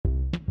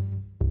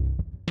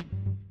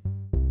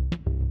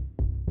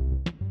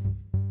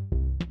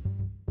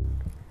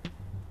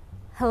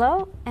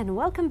Hello, and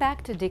welcome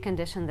back to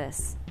Decondition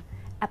This,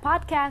 a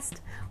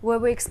podcast where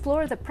we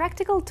explore the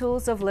practical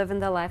tools of living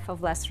the life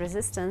of less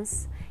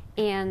resistance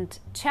and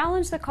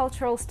challenge the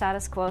cultural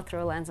status quo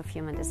through a lens of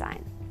human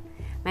design.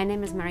 My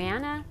name is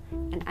Mariana,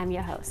 and I'm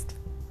your host.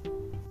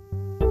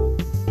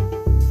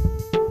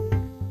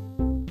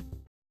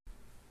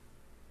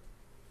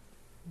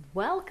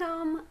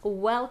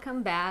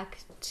 Welcome back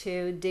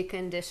to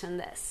Decondition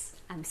This.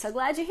 I'm so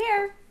glad you're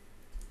here.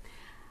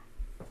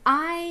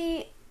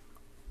 I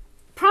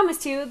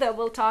promised you that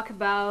we'll talk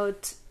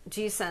about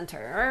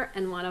G-Center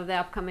in one of the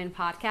upcoming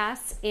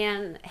podcasts,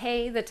 and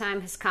hey, the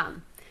time has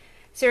come.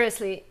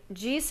 Seriously,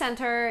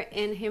 G-Center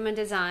in human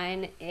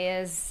design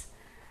is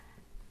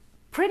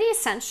pretty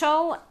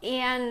essential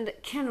and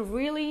can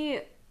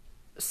really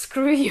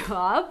screw you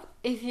up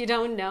if you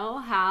don't know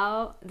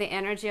how the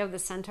energy of the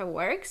center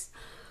works.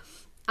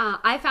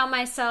 I found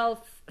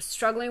myself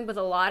struggling with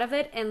a lot of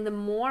it, and the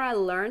more I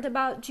learned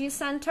about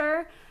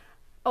G-Center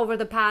over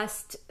the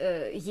past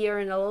year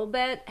and a little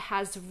bit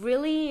has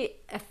really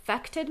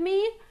affected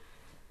me,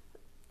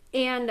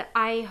 and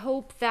I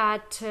hope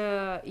that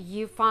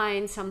you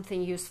find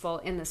something useful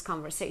in this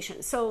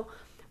conversation. So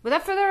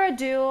without further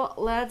ado,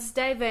 let's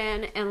dive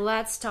in and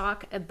let's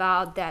talk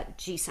about that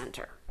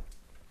G-Center.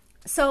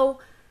 So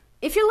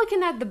if you're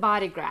looking at the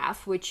body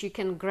graph, which you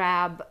can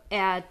grab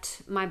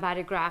at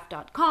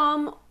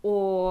mybodygraph.com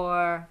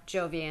or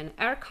Jovian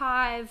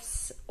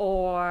Archives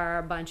or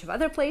a bunch of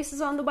other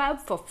places on the web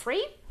for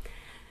free,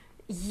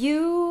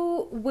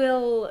 you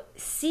will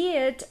see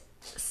it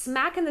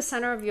smack in the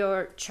center of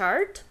your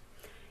chart,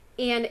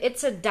 and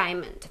it's a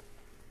diamond.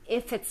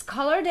 If it's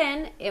colored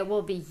in, it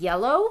will be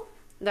yellow.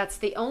 That's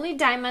the only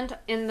diamond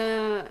in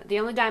the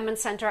only diamond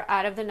center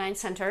out of the 9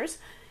 centers.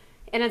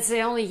 And it's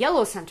the only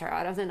yellow center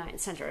out of the 9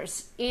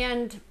 centers.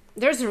 And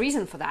there's a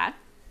reason for that.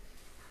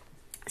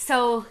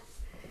 So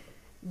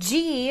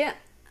G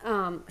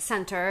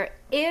center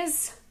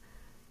is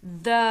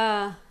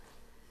the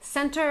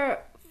center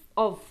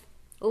of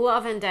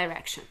love and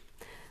direction.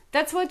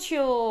 That's what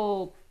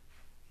you'll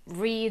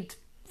read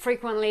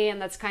frequently, and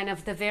that's kind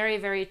of the very,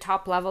 very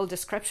top level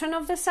description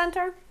of the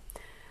center.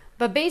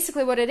 But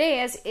basically what it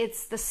is,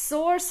 it's the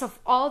source of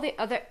all the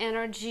other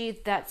energy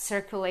that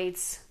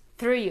circulates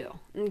through you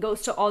and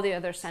goes to all the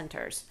other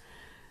centers.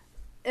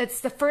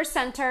 It's the first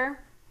center.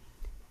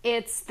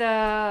 It's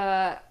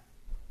the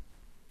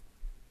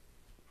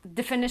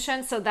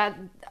definition, so that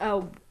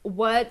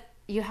what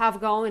you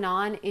have going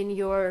on in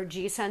your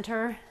G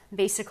center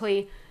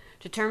basically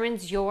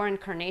determines your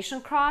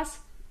incarnation cross.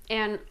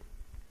 And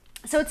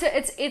so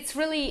it's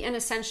really an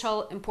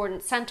essential,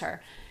 important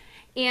center.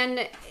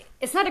 And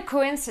it's not a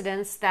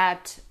coincidence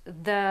that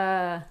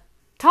the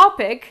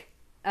topic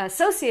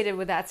associated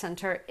with that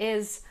center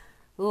is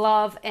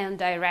love and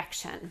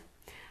direction.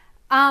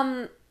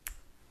 So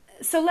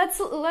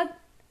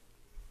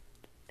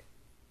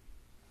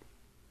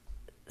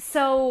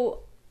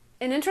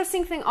an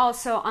interesting thing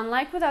also,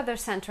 unlike with other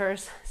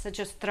centers such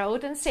as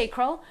throat and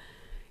sacral,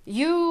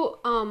 you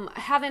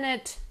having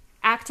it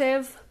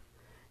active,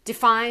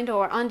 defined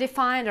or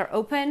undefined or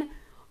open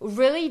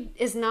really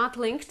is not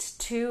linked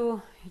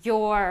to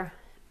your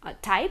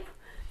type.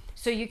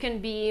 So you can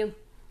be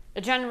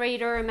a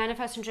generator, a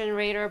manifesting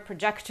generator,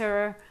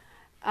 projector,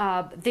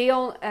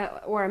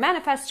 or a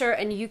manifester,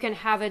 and you can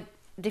have it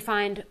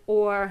defined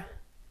or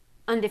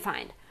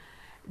undefined.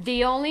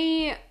 The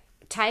only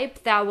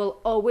type that will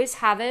always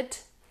have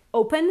it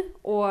open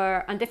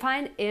or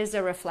undefined is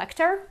a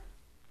reflector,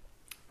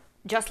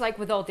 just like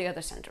with all the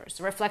other centers.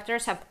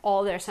 Reflectors have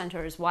all their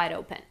centers wide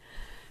open,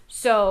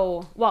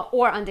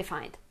 or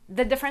undefined.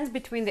 The difference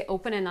between the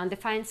open and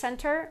undefined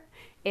center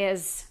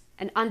is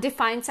an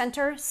undefined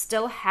center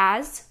still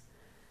has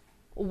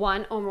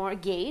one or more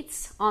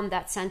gates on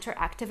that center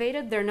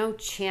activated. There are no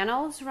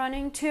channels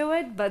running to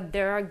it, but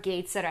there are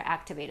gates that are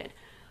activated.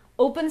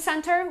 Open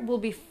center will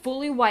be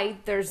fully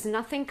white. There's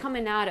nothing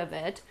coming out of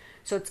it.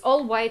 So it's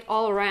all white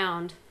all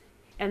around.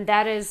 And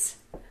that is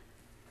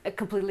a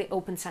completely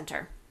open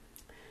center.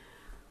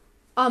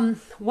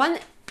 One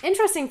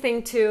interesting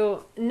thing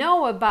to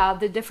know about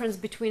the difference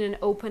between an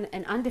open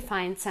and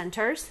undefined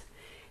centers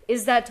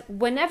is that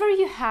whenever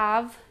you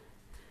have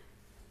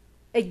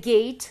a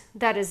gate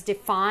that is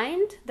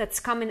defined, that's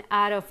coming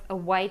out of a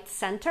white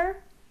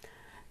center,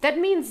 that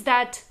means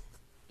that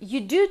you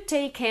do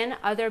take in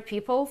other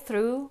people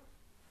through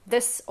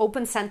this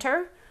open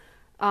center.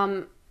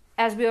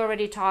 As we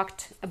already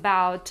talked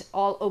about,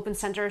 all open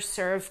centers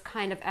serve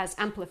kind of as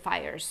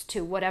amplifiers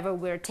to whatever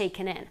we're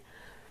taking in.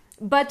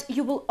 But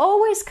you will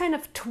always kind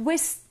of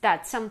twist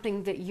that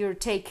something that you're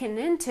taken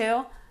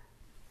into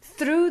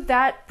through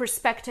that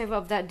perspective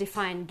of that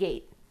defined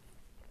gate.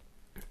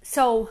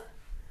 So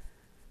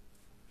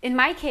in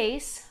my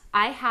case,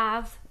 I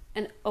have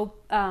an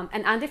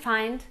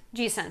undefined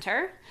G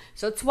center,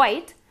 so it's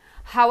white.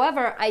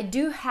 However, I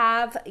do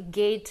have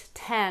gate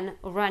 10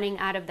 running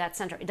out of that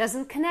center. It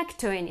doesn't connect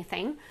to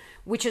anything,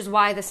 which is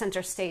why the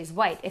center stays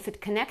white. If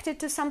it connected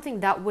to something,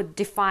 that would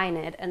define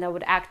it and that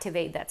would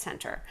activate that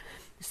center.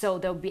 So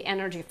there'll be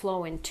energy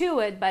flowing to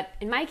it. But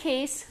in my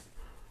case,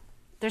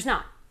 there's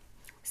not.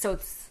 So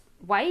it's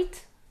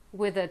white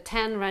with a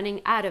 10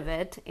 running out of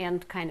it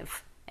and kind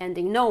of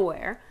ending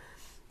nowhere.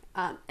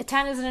 A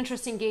 10 is an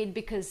interesting gate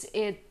because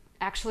it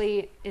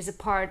actually is a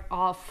part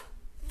of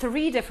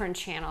 3 different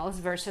channels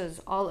versus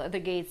all other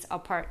gates are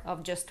part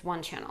of just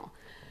one channel.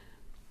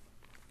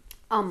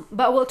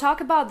 But we'll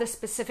talk about the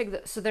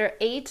specific. So there are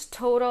 8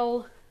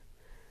 total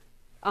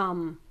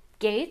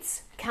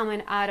gates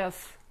coming out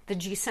of the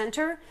G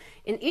center,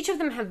 and each of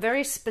them have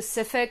very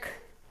specific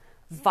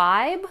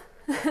vibe,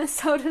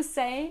 so to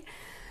say.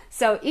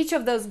 So each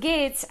of those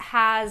gates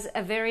has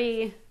a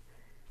very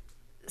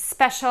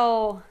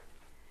special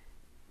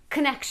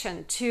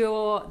connection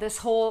to this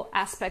whole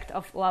aspect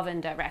of love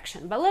and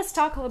direction. But let's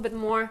talk a little bit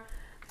more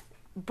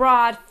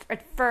broad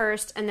at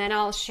first, and then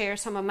I'll share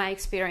some of my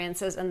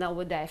experiences, and then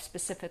we'll dive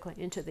specifically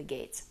into the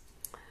gates.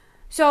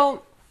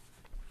 So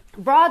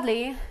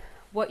broadly,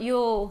 what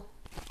you'll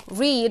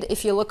read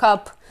if you look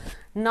up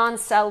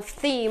non-self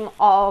theme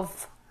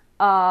of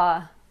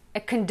a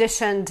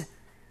conditioned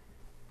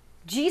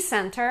G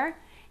center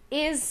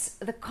is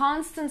the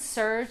constant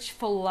search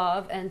for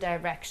love and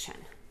direction.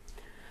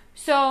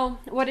 So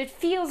what it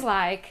feels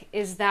like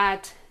is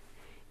that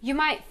you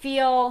might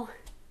feel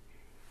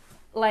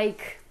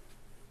like,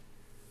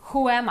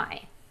 who am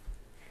I?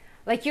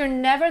 Like you're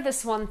never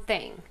this one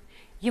thing.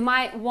 You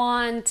might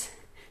want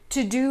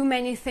to do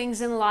many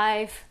things in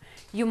life.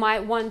 You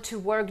might want to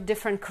work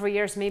different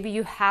careers. Maybe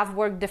you have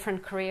worked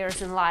different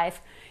careers in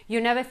life. You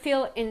never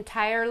feel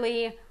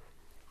entirely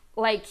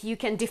like you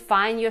can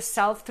define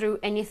yourself through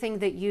anything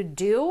that you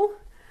do.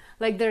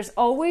 Like there's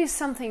always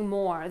something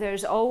more.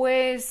 There's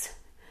always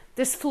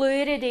this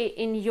fluidity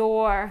in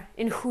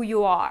who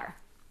you are.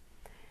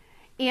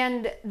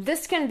 And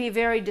this can be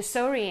very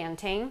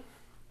disorienting.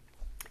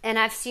 And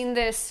I've seen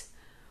this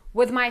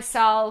with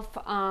myself.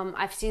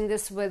 I've seen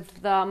this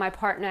with my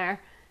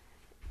partner.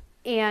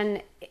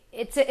 And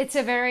it's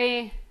a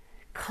very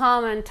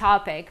common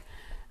topic.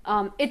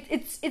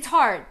 It's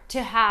hard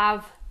to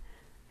have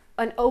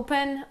an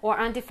open or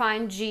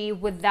undefined G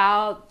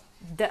without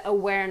the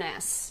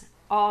awareness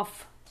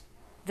of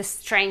the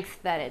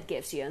strength that it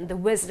gives you and the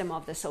wisdom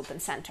of this open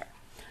center.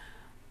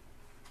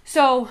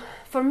 So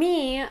for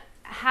me,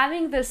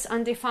 having this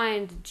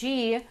undefined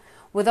G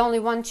with only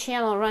one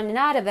channel running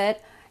out of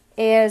it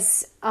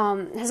has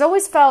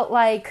always felt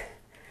like,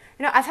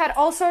 I've had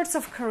all sorts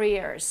of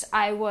careers.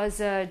 I was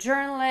a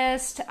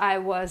journalist, I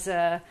was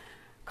a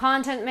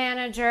content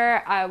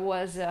manager, I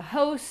was a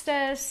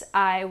hostess,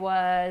 I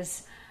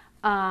was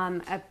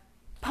a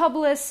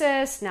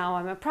publicist, now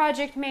I'm a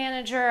project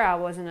manager, I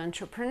was an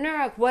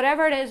entrepreneur,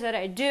 whatever it is that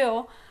I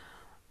do,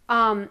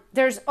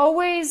 there's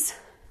always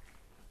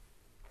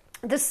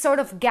this sort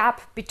of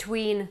gap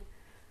between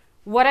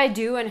what I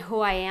do and who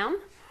I am.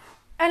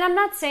 And I'm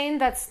not saying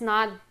that's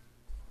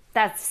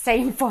the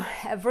same for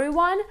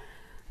everyone,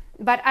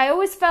 but I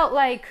always felt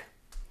like,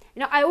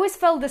 I always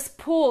felt this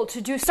pull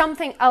to do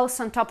something else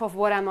on top of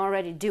what I'm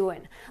already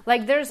doing.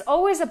 Like there's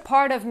always a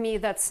part of me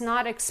that's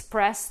not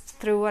expressed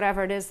through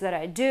whatever it is that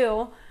I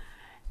do.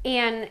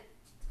 And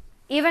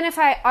even if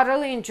I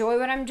utterly enjoy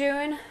what I'm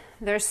doing,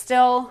 there's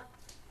still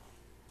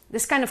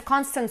this kind of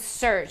constant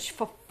search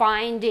for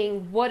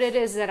finding what it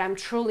is that I'm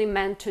truly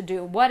meant to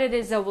do, what it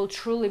is that will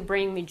truly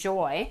bring me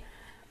joy.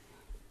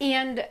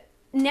 And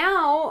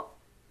now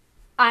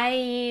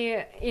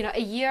a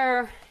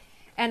year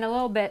and a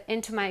little bit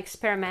into my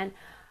experiment,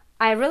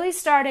 I really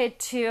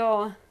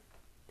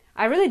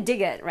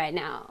dig it right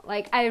now.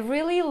 Like I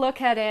really look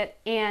at it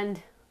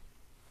and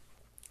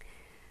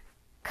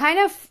kind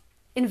of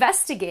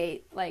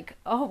investigate, like,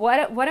 oh,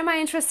 what am I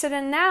interested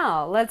in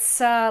now? Let's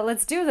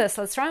do this.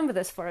 Let's run with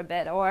this for a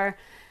bit. Or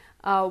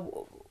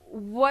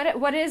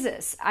what is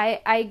this?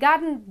 I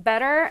gotten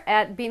better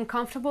at being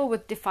comfortable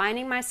with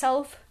defining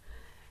myself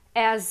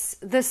as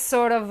this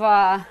sort of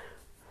a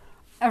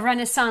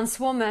Renaissance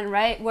woman,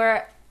 right?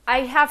 Where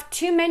I have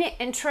too many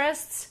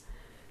interests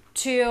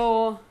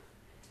to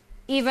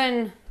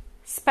even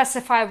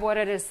specify what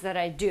it is that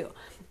I do.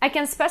 I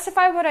can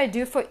specify what I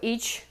do for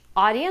each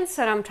audience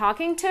that I'm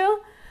talking to,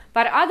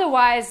 but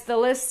otherwise the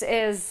list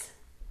is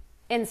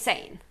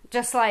insane.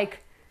 Just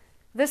like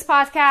this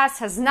podcast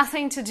has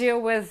nothing to do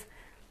with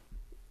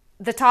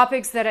the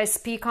topics that I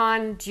speak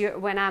on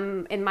when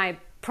I'm in my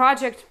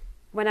project,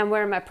 when I'm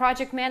wearing my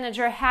project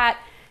manager hat,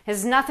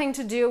 has nothing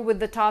to do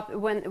with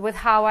with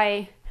how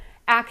I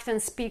act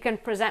and speak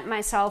and present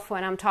myself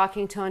when I'm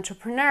talking to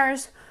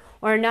entrepreneurs,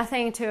 or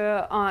nothing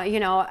to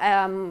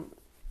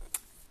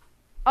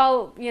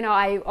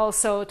I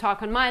also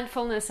talk on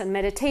mindfulness and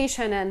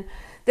meditation, and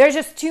there's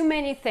just too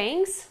many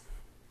things,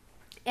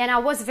 and I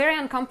was very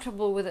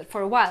uncomfortable with it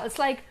for a while. It's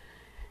like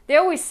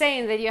they're always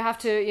saying that you have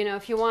to,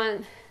 if you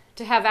want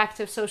to have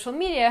active social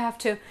media, you have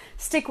to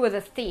stick with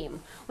a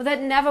theme. Well,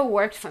 that never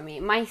worked for me.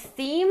 My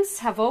themes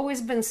have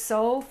always been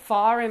so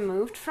far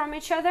removed from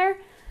each other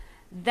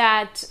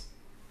that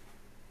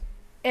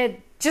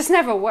it just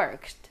never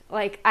worked.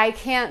 Like I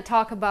can't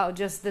talk about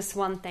just this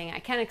one thing. I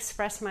can't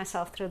express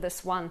myself through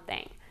this one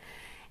thing.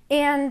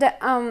 And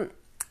I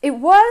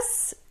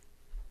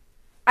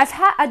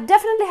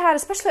definitely had,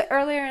 especially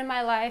earlier in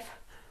my life,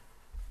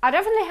 I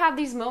definitely had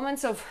these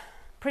moments of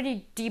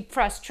pretty deep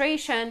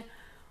frustration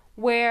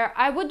where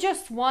I would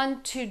just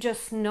want to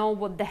just know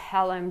what the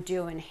hell I'm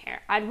doing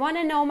here. I'd want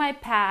to know my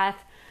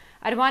path.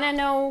 I'd want to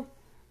know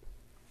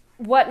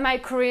what my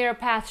career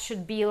path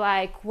should be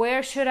like.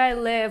 Where should I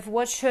live?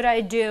 What should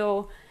I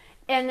do?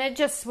 And it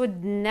just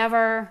would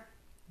never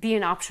be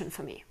an option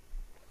for me.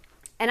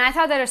 And I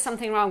thought there was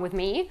something wrong with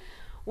me,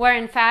 where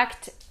in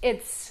fact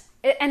it's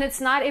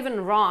not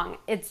even wrong.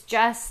 It's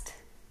just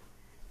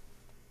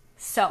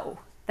so.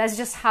 That's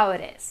just how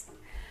it is.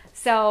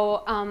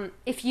 So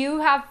if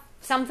you have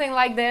something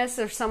like this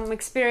or some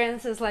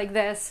experiences like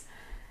this,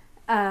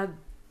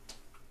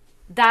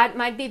 that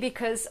might be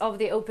because of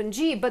the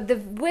Open-G. But the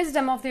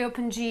wisdom of the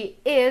Open-G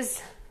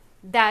is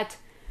that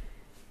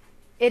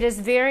it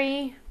is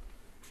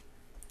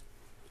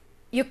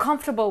you're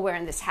comfortable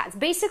wearing this hat.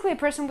 Basically, a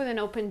person with an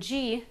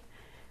Open-G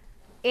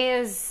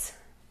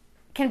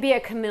can be a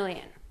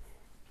chameleon.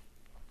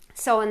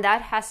 So, and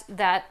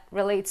that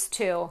relates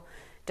to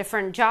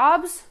different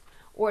jobs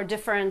or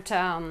different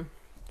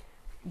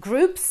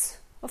groups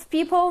of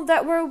people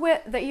that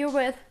you're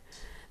with.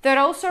 That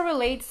also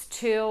relates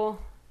to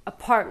a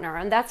partner,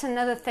 and that's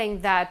another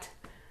thing that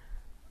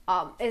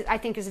I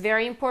think is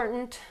very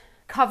important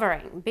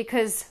covering,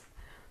 because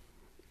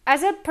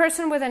as a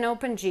person with an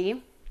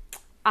Open-G,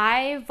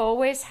 I've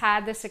always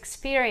had this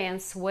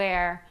experience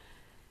where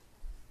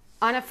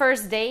on a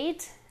first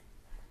date,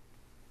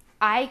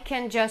 I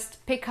can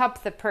just pick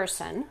up the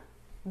person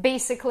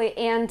basically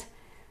and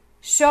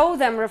show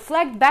them,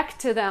 reflect back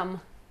to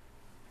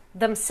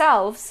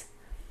themselves.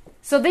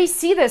 So they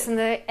see this and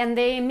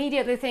they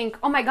immediately think,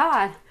 oh my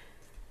God,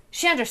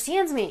 she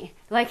understands me.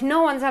 Like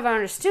no one's ever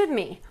understood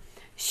me.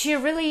 She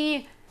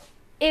really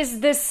is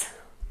this,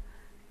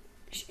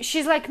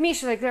 she's like me.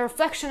 She's like the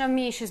reflection of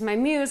me. She's my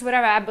muse,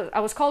 whatever. I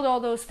was called all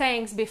those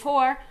things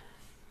before.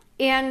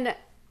 And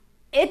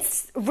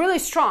it's really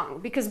strong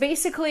because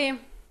basically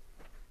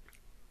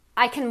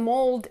I can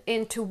mold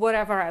into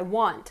whatever I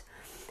want.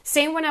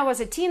 Same when I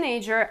was a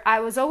teenager, I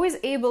was always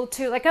able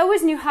to, I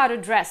always knew how to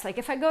dress. Like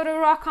if I go to a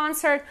rock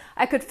concert,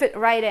 I could fit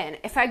right in.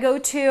 If I go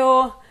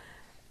to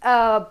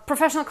a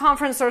professional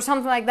conference or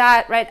something like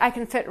that, right, I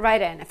can fit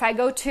right in. If I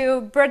go to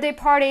a birthday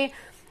party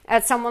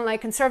at someone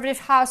like Conservative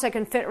House, I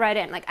can fit right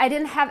in. I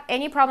didn't have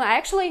any problem. I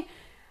actually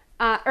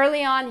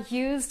early on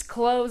used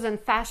clothes and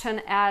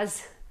fashion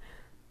as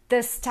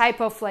this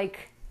type of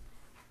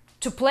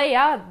to play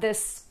out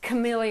this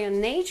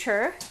chameleon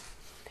nature.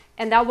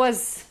 And that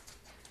was,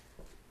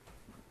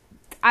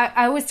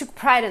 I always took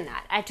pride in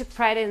that. I took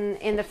pride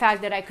in the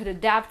fact that I could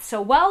adapt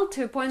so well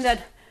to a point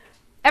that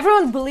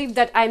everyone believed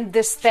that I'm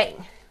this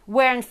thing,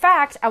 where in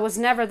fact I was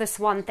never this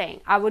one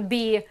thing. I would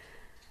be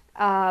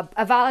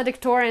a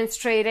valedictorian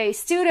straight A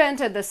student.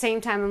 At the same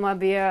time, I'm going to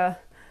be a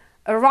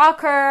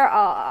rocker,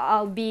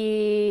 I'll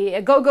be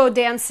a go-go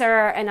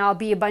dancer, and I'll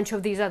be a bunch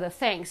of these other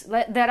things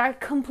that are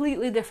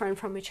completely different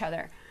from each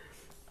other.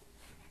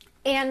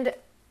 And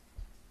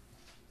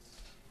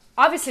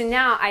obviously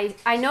now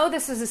I know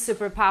this is a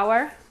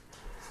superpower,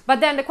 but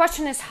then the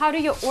question is, how do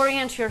you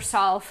orient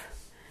yourself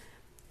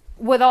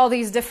with all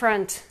these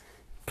different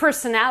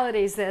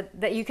personalities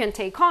that you can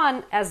take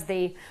on as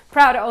the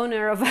proud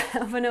owner of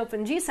an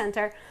Open-G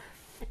Center?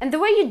 And the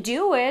way you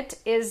do it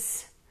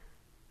is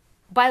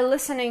by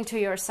listening to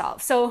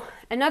yourself. So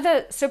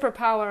another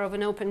superpower of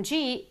an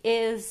Open-G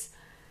is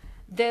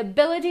the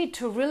ability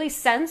to really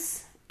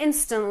sense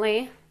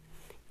instantly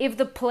if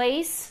the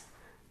place,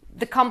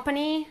 the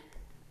company,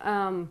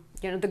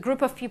 the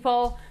group of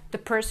people, the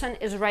person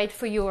is right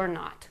for you or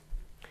not.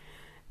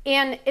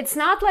 And it's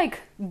not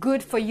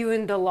good for you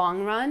in the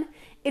long run.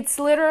 It's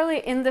literally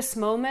in this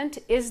moment,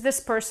 is this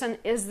person,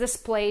 is this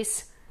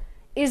place,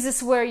 is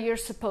this where you're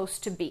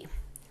supposed to be?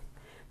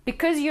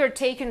 Because you're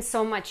taking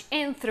so much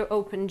in through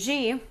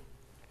Open-G,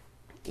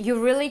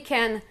 you really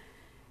can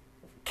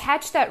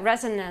catch that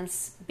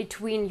resonance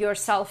between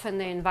yourself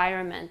and the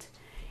environment.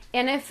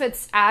 And if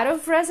it's out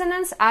of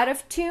resonance, out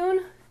of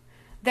tune,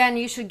 then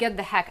you should get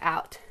the heck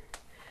out.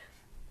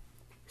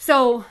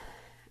 So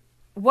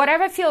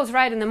whatever feels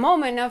right in the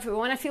moment, if you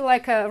want to feel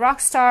like a rock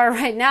star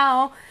right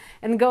now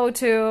and go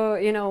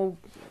to,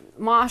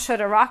 mosh at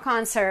a rock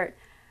concert,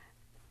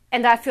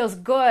 and that feels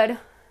good,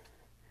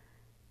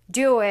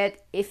 do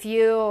it. If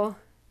you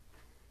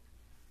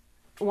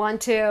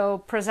want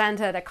to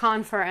present at a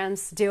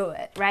conference, do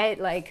it,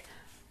 right?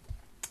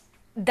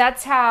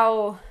 That's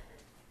how.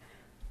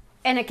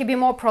 And it can be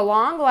more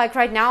prolonged.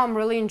 Right now, I'm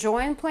really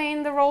enjoying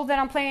playing the role that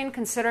I'm playing,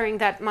 considering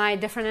that my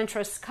different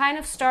interests kind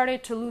of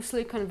started to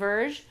loosely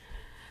converge.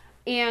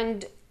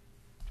 And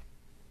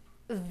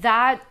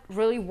that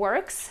really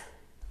works.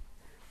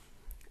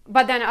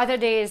 But then other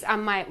days, I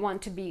might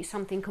want to be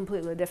something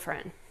completely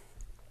different.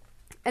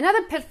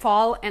 Another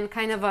pitfall and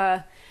kind of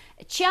a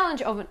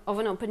challenge of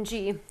an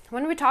Open-G,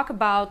 when we talk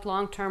about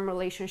long-term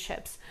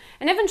relationships,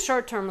 and even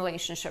short-term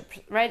relationships,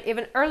 right?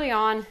 Even early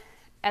on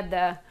at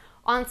the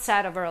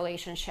onset of a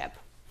relationship,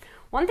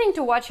 one thing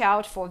to watch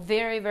out for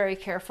very, very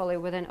carefully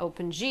with an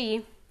open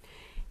G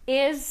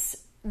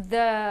is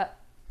the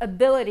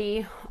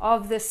ability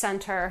of the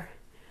center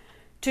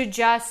to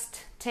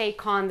just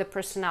take on the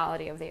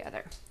personality of the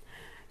other.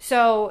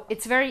 So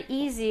it's very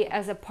easy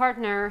as a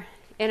partner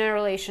in a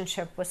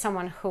relationship with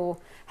someone who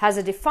has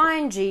a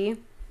defined G,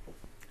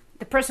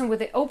 the person with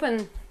the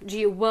open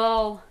G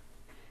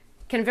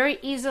can very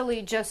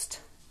easily just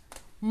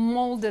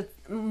mold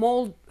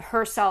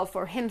herself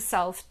or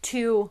himself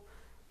to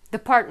the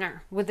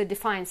partner with the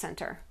defined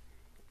center.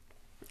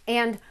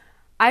 And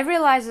I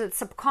realized that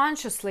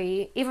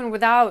subconsciously, even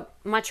without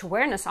much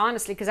awareness,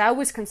 honestly, because I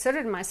always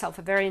considered myself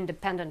a very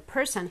independent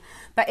person,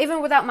 but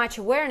even without much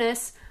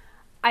awareness,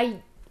 I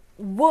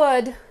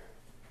would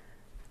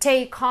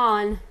take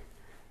on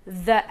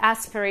the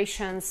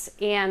aspirations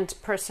and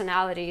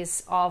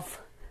personalities of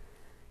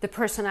the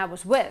person I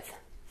was with.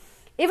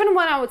 Even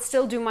when I would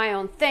still do my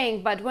own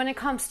thing, but when it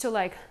comes to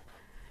like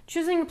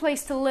choosing a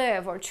place to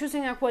live or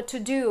choosing like what to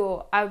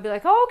do, I would be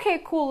like, oh,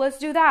 okay, cool, let's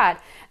do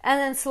that. And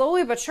then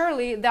slowly but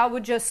surely that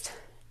would just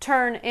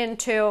turn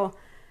into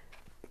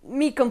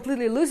me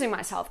completely losing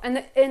myself.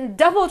 And in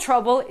double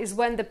trouble is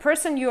when the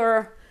person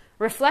you're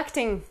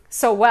reflecting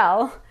so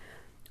well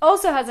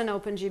also has an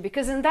open G,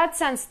 because in that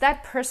sense,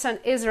 that person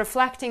is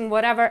reflecting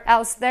whatever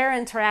else they're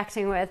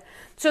interacting with.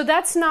 So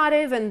that's not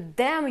even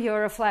them you're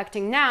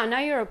reflecting now. Now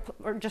you're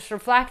just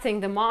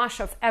reflecting the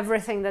mosh of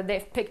everything that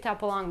they've picked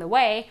up along the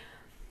way.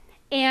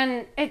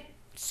 And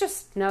it's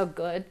just no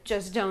good.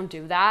 Just don't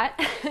do that.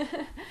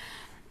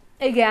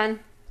 Again,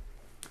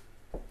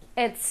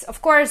 it's,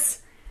 of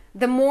course,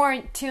 the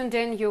more tuned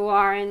in you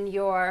are in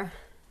your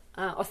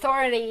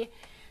authority,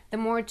 the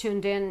more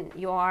tuned in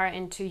you are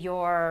into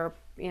your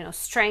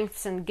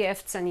strengths and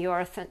gifts and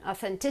your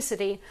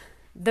authenticity,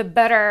 the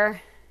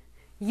better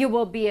you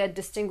will be at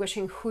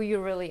distinguishing who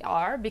you really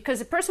are. Because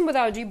a person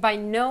without G by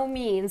no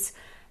means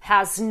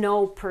has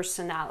no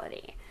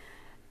personality.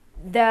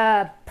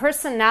 The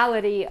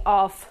personality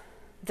of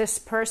this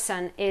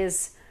person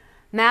is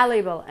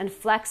malleable and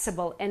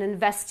flexible and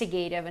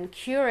investigative and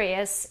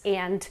curious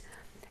and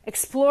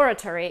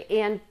exploratory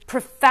and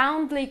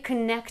profoundly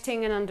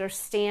connecting and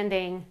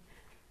understanding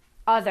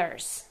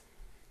others.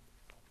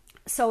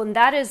 So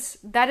that is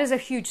a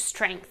huge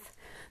strength.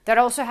 That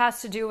also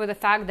has to do with the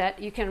fact that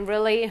you can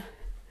really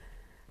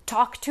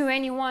talk to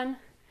anyone.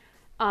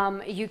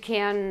 You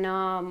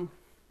can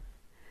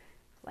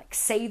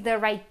say the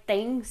right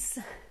things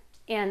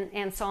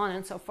and so on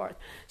and so forth.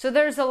 So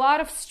there's a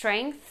lot of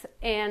strength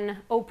in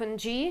open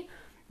G,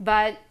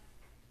 but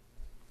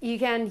you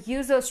can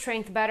use those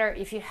strengths better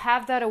if you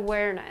have that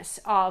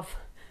awareness of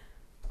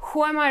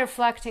who am I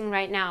reflecting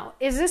right now?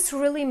 Is this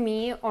really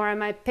me or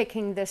am I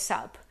picking this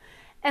up?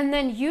 And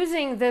then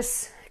using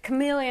this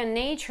chameleon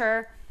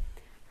nature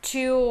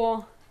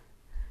to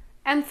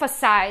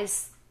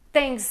emphasize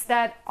things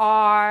that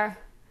are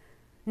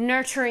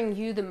nurturing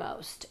you the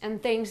most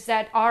and things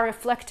that are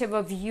reflective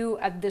of you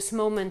at this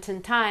moment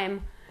in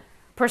time,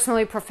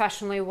 personally,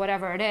 professionally,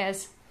 whatever it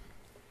is.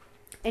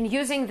 And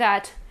using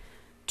that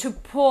to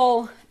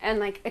pull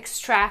and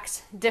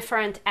extract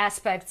different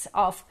aspects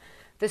of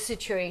the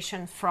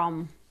situation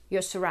from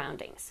your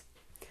surroundings.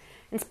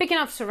 And speaking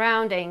of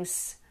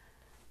surroundings,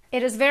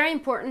 it is very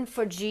important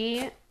for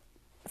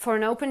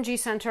an open G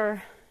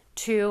center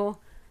to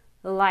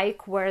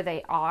like where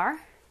they are.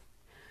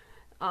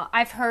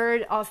 I've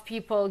heard of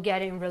people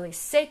getting really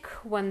sick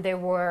when they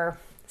were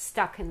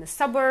stuck in the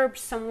suburbs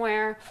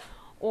somewhere,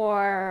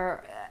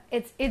 or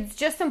it's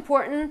just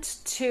important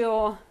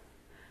to,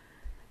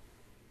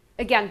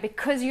 again,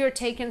 because you're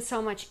taking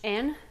so much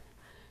in,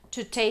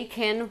 to take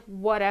in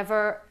what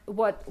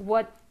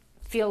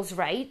feels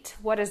right,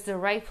 what is the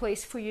right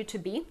place for you to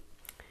be.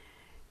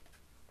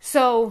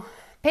 So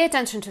pay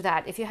attention to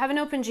that. If you have an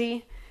open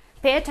G,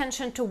 pay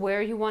attention to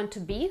where you want to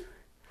be.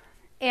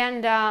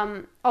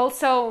 And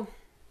also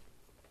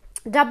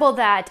double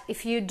that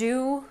if you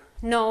do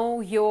know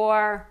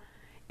your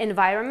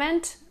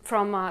environment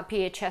from a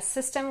PHS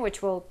system,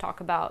 which we'll talk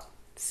about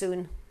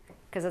soon,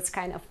 because it's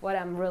kind of what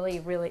I'm really,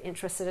 really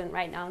interested in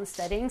right now in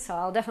studying. So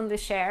I'll definitely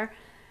share.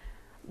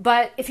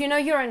 But if you know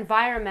your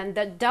environment,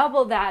 then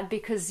double that,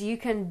 because you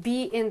can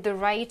be in the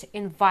right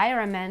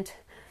environment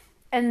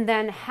and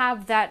then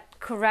have that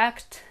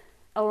correct,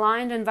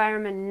 aligned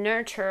environment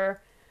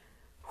nurture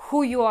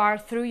who you are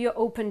through your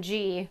open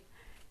G,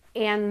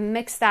 and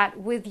mix that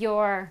with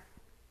your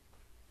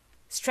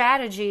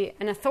strategy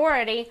and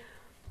authority,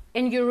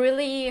 and you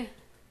really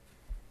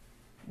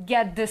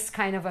get this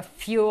kind of a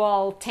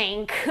fuel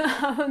tank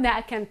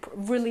that can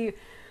really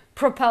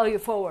propel you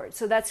forward.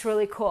 So that's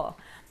really cool.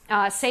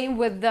 Same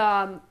with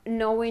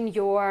knowing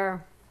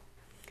your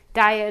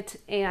diet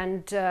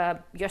and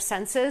your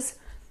senses,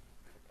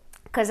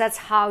 because that's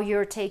how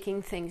you're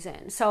taking things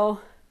in. So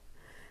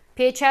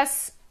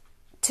PHS,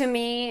 to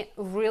me,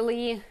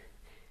 really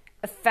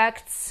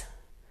affects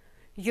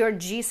your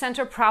G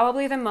center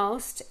probably the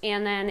most.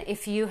 And then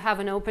if you have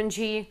an open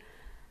G,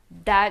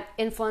 that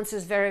influence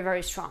is very,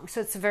 very strong. So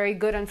it's very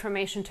good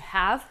information to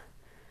have.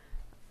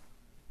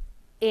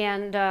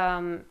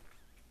 And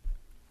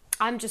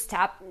I'm just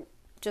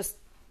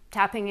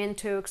tapping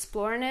into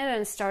exploring it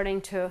and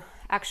starting to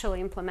actually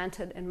implement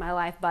it in my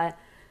life. But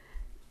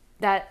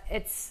that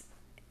it's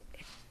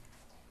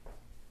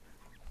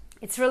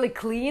really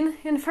clean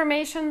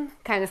information,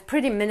 kind of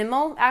pretty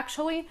minimal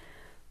actually,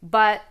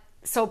 but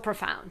so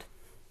profound.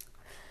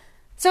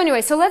 So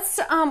anyway, so let's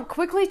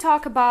quickly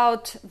talk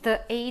about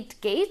the 8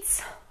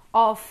 gates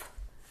of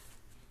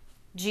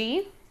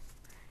G,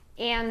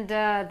 and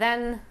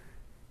then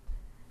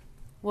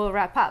we'll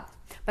wrap up.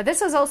 But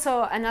this is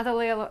also another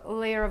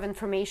layer of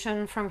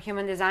information from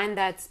human design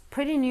that's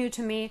pretty new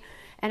to me,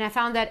 and I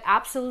found that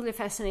absolutely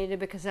fascinating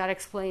because that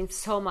explains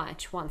so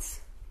much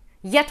once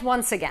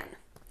again.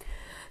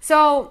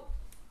 So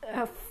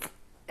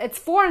it's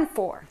 4 and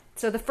 4.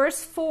 So the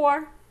first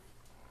 4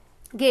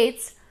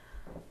 gates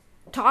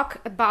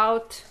talk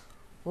about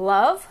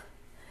love,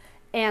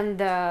 and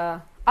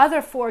the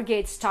other 4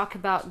 gates talk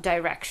about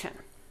direction.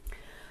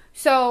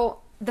 So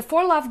the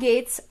 4 love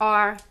gates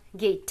are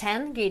gate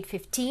 10, gate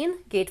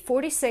 15, gate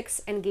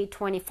 46, and gate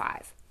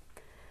 25.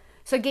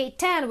 So gate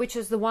 10, which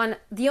is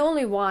the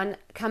only one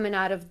coming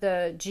out of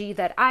the G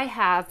that I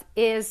have,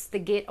 is the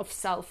gate of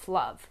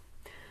self-love.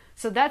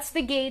 So that's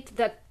the gate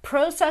that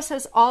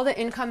processes all the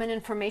incoming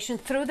information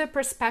through the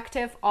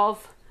perspective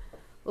of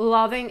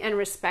loving and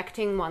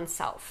respecting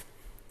oneself.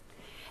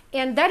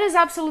 And that is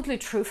absolutely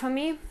true for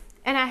me.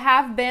 And I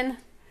have been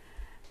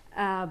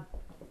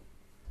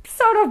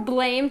sort of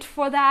blamed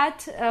for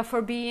that,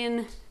 for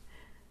being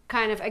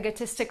kind of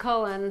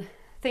egotistical and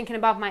thinking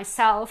about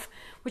myself,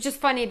 which is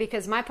funny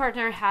because my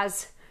partner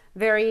has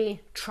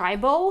very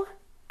tribal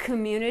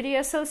community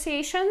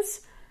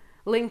associations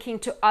linking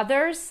to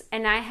others,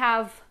 and I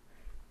have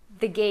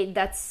the gate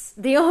that's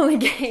the only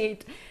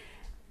gate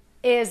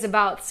is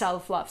about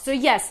self-love. So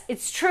yes,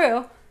 it's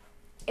true.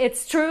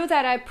 It's true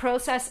that I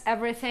process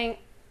everything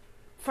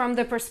from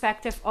the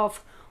perspective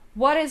of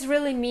what is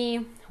really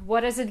me,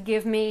 what does it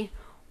give me,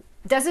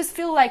 does this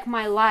feel like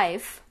my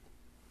life?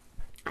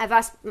 I've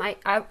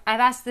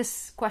asked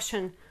this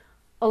question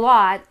a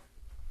lot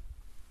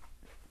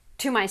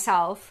to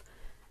myself.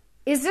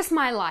 Is this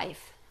my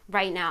life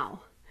right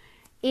now?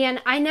 And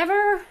I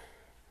never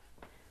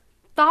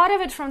thought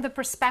of it from the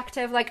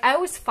perspective, like I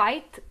always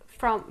fight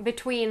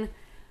between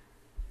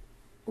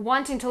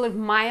wanting to live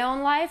my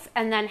own life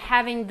and then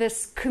having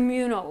this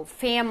communal,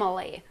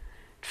 family,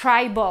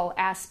 tribal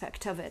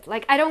aspect of it.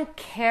 Like I don't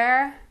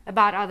care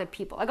about other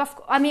people. Like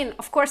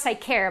of course I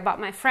care about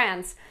my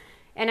friends,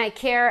 and I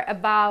care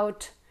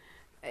about,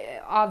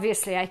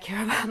 obviously I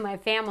care about my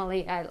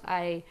family.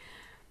 I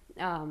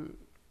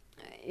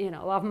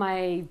love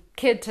my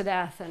kid to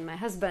death and my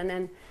husband,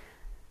 and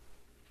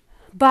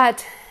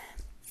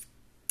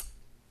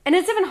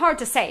it's even hard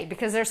to say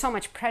because there's so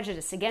much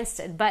prejudice against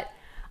it, but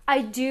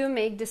I do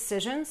make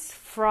decisions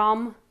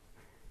from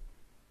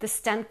the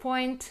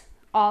standpoint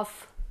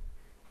of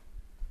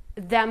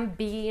them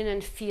being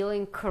and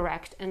feeling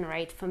correct and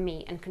right for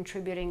me and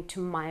contributing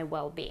to my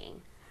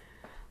well-being.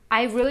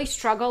 I really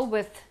struggle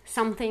with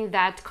something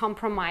that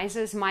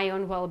compromises my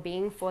own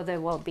well-being for the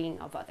well-being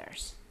of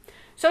others.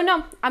 So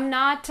no, I'm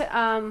not,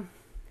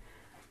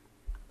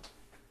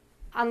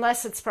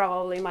 unless it's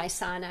probably my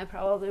son, I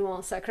probably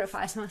won't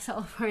sacrifice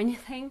myself for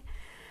anything.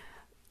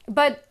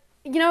 But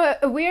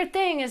a weird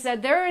thing is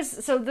that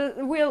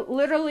we're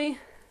literally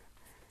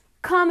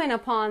coming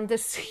upon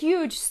this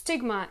huge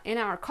stigma in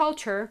our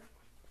culture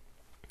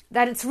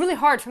that it's really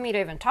hard for me to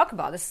even talk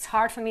about. This is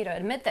hard for me to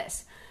admit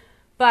this.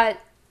 But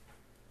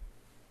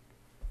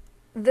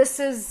this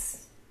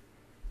is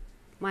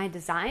my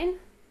design.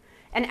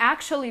 And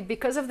actually,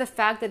 because of the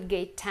fact that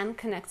gate 10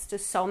 connects to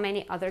so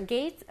many other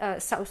gates,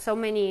 so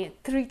many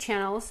 3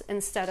 channels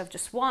instead of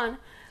just 1,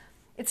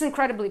 it's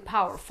incredibly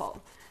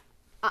powerful.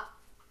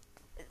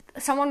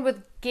 Someone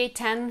with gate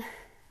 10,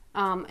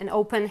 an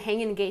open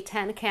hanging gate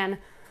 10, can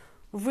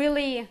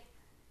really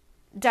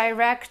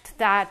direct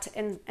that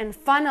and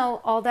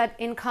funnel all that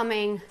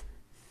incoming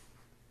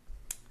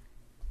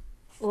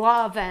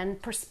love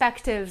and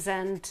perspectives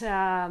and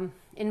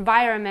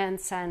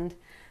environments and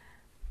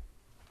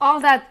all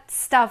that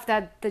stuff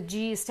that the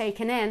G is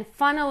taken in,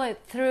 funnel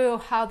it through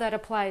how that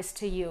applies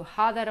to you,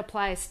 how that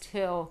applies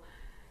to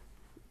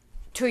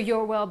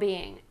your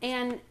well-being.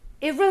 And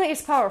it really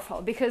is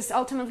powerful because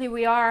ultimately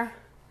we are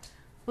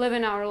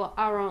living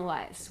our own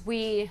lives.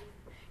 We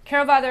care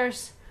of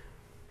others,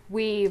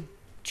 we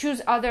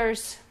choose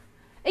others,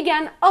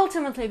 again,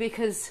 ultimately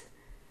because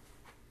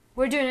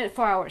we're doing it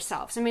for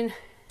ourselves. I mean,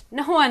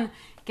 no one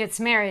gets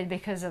married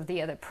because of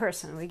the other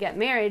person. We get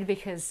married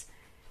because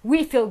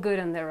we feel good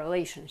in the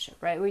relationship,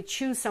 right? We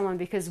choose someone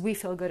because we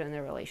feel good in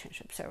the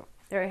relationship. So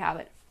there you have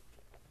it.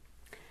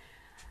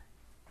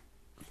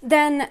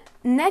 Then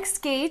next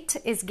gate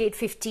is gate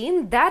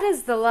 15. That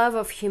is the love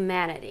of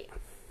humanity.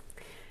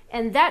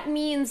 And that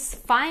means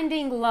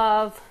finding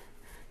love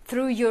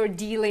through your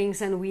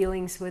dealings and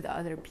wheelings with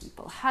other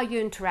people, how you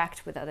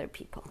interact with other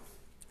people.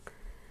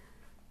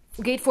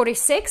 Gate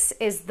 46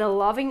 is the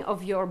loving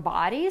of your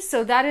body.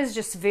 So that is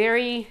just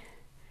very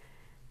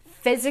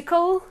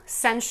physical,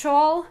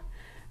 sensual,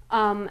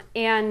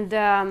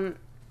 if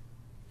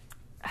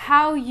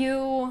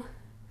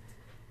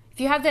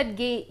you have that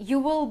gate, you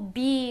will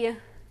be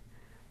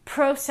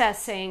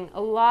processing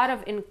a lot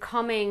of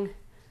incoming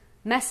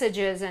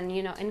messages and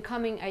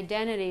incoming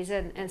identities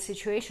and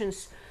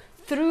situations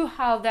through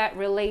how that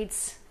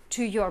relates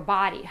to your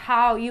body,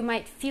 how you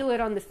might feel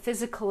it on the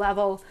physical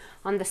level,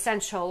 on the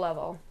sensual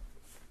level.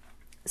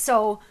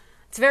 So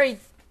it's a very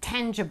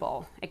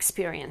tangible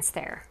experience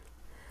there.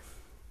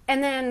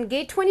 And then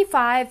gate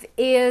 25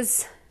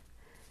 is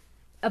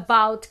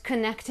about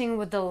connecting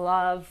with the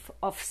love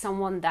of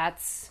someone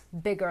that's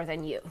bigger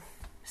than you.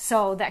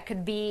 So that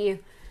could be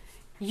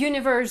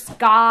universe,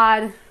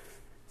 God,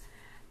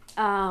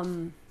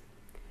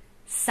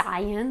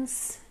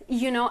 science,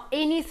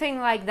 anything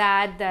like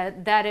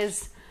that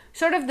is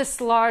sort of this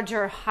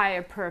larger,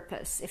 higher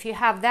purpose. If you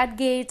have that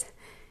gate,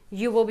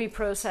 you will be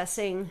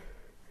processing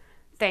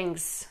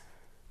things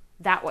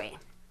that way.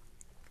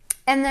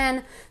 And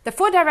then the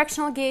 4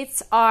 directional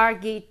gates are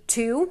gate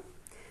 2,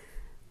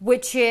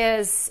 which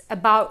is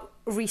about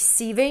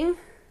receiving,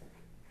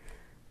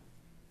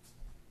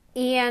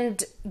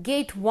 and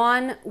gate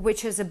 1,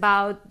 which is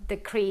about the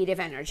creative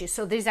energy.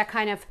 So these are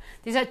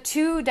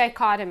 2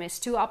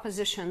 dichotomies, 2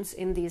 oppositions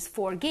in these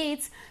 4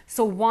 gates.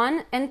 So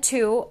 1 and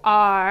 2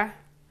 are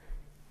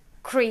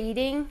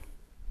creating.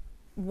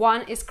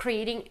 1 is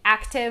creating,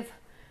 active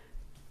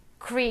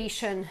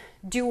creation,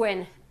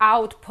 doing,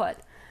 output.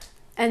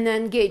 And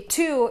then gate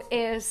 2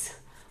 is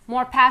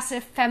more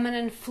passive,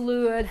 feminine,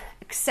 fluid,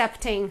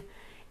 accepting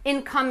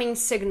incoming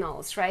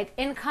signals, right?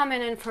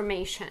 Incoming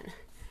information.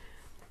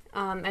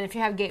 And if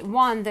you have gate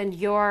 1, then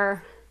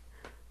you're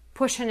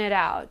pushing it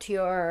out.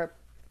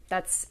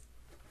 That's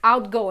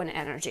outgoing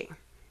energy.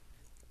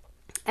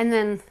 And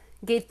then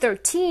gate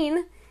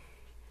 13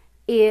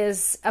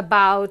 is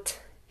about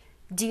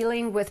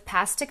dealing with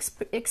past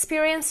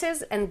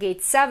experiences, and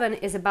gate 7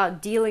 is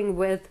about dealing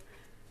with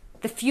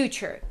the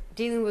future,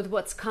 dealing with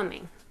what's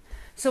coming.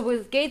 So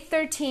with gate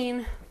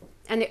 13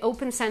 and the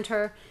open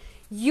center,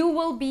 you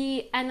will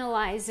be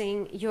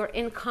analyzing your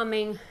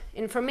incoming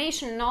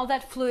information and all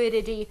that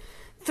fluidity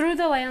through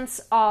the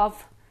lens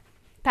of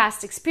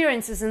past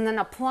experiences, and then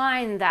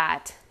applying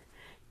that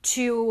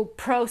to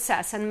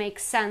process and make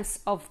sense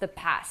of the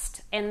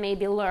past and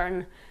maybe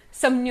learn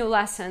some new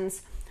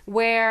lessons.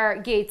 Where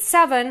gate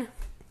 7,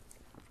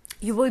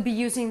 you will be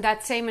using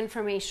that same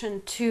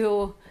information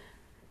to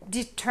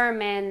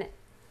determine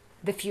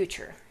the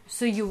future.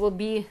 So you will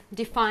be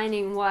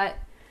defining what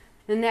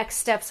the next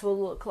steps will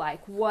look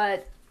like,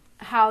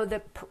 how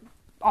the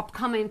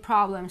upcoming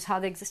problems, how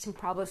the existing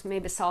problems may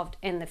be solved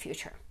in the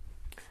future.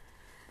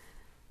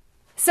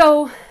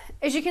 So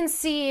as you can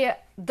see,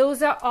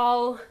 those are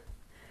all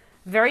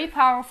very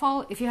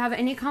powerful if you have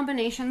any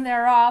combination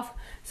thereof.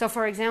 So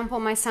for example,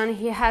 my son,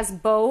 he has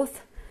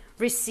both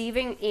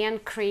receiving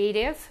and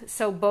creative,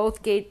 so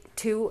both gate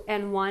 2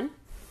 and 1,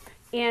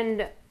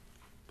 and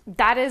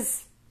that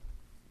is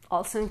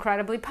also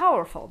incredibly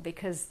powerful,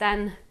 because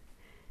then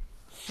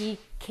he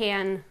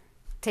can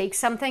take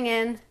something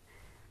in,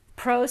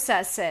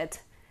 process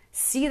it,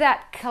 see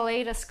that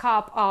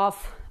kaleidoscope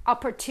of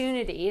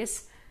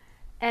opportunities,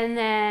 and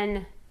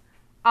then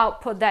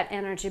output that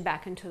energy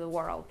back into the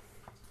world.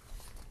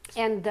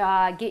 And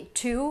gate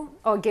 2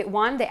 or gate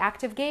 1, the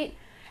active gate,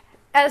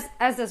 as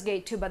does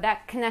gate 2, but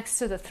that connects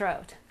to the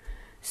throat.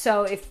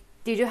 So if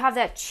you do have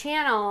that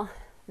channel,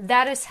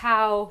 that is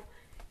how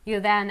you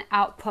then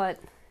output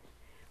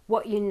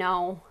what you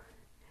know,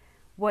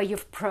 what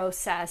you've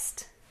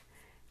processed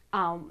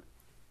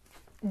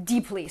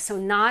deeply. So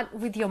not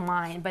with your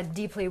mind, but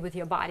deeply with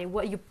your body.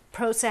 What you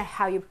process,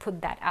 how you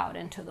put that out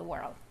into the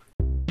world.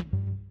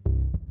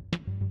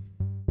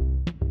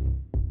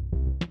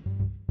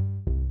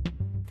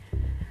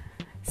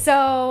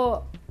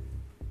 So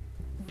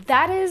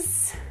that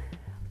is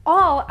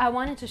all I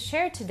wanted to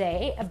share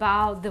today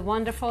about the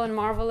wonderful and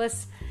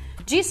marvelous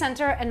G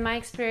Center and my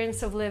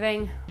experience of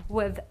living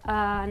with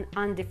an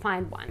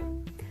undefined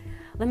one.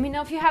 Let me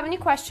know if you have any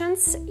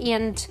questions,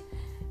 and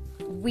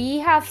we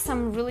have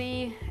some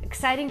really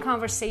exciting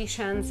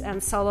conversations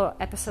and solo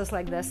episodes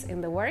like this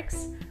in the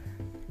works.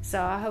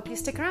 So I hope you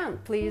stick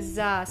around. Please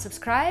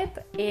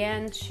subscribe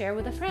and share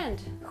with a friend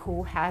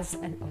who has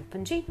an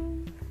open G.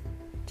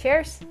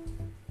 Cheers!